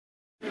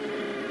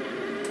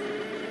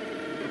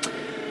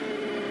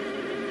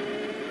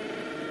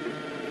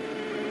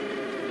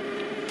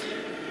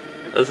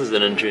This is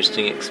an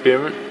interesting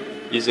experiment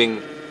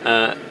using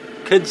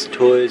kids'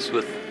 toys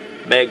with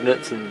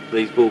magnets and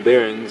these ball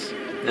bearings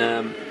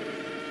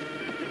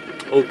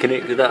all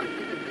connected up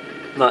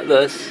like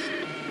this,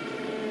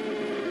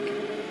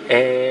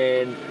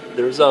 and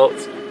the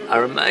results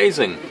are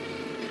amazing.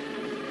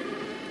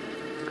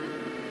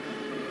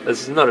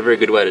 This is not a very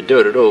good way to do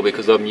it at all,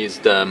 because I've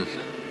used a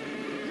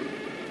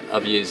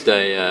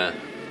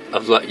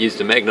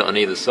magnet on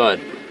either side,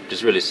 which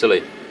is really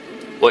silly.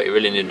 What you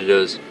really need to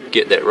do is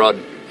get that rod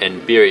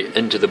and bury it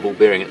into the ball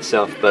bearing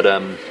itself, but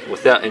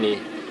without any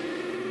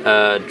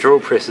drill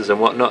presses and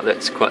whatnot,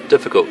 that's quite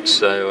difficult,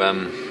 so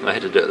I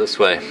had to do it this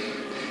way.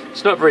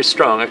 It's not very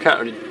strong. I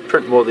can't really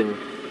print more than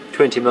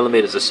 20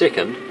 millimeters a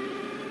second,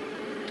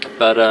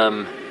 but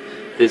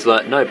there's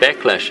like no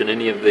backlash in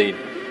any of the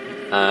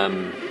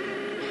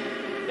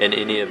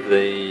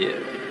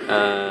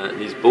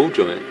these ball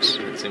joints.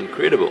 It's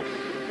incredible.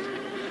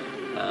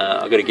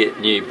 I've got to get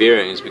new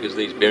bearings, because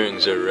these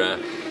bearings are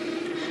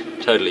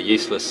totally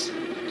useless.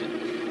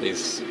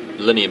 These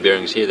linear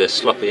bearings here, they're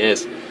sloppy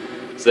as.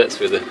 So that's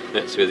where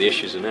the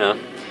issues are now.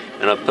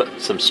 And I've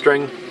put some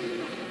string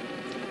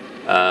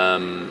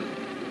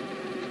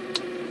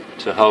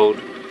to hold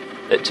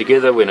it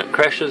together when it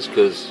crashes,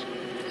 because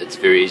it's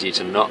very easy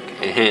to knock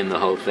and the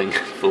whole thing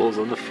falls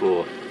on the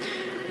floor.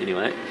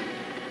 Anyway,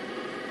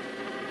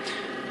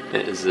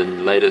 that is the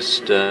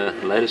latest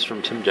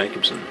from Tim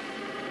Jacobson.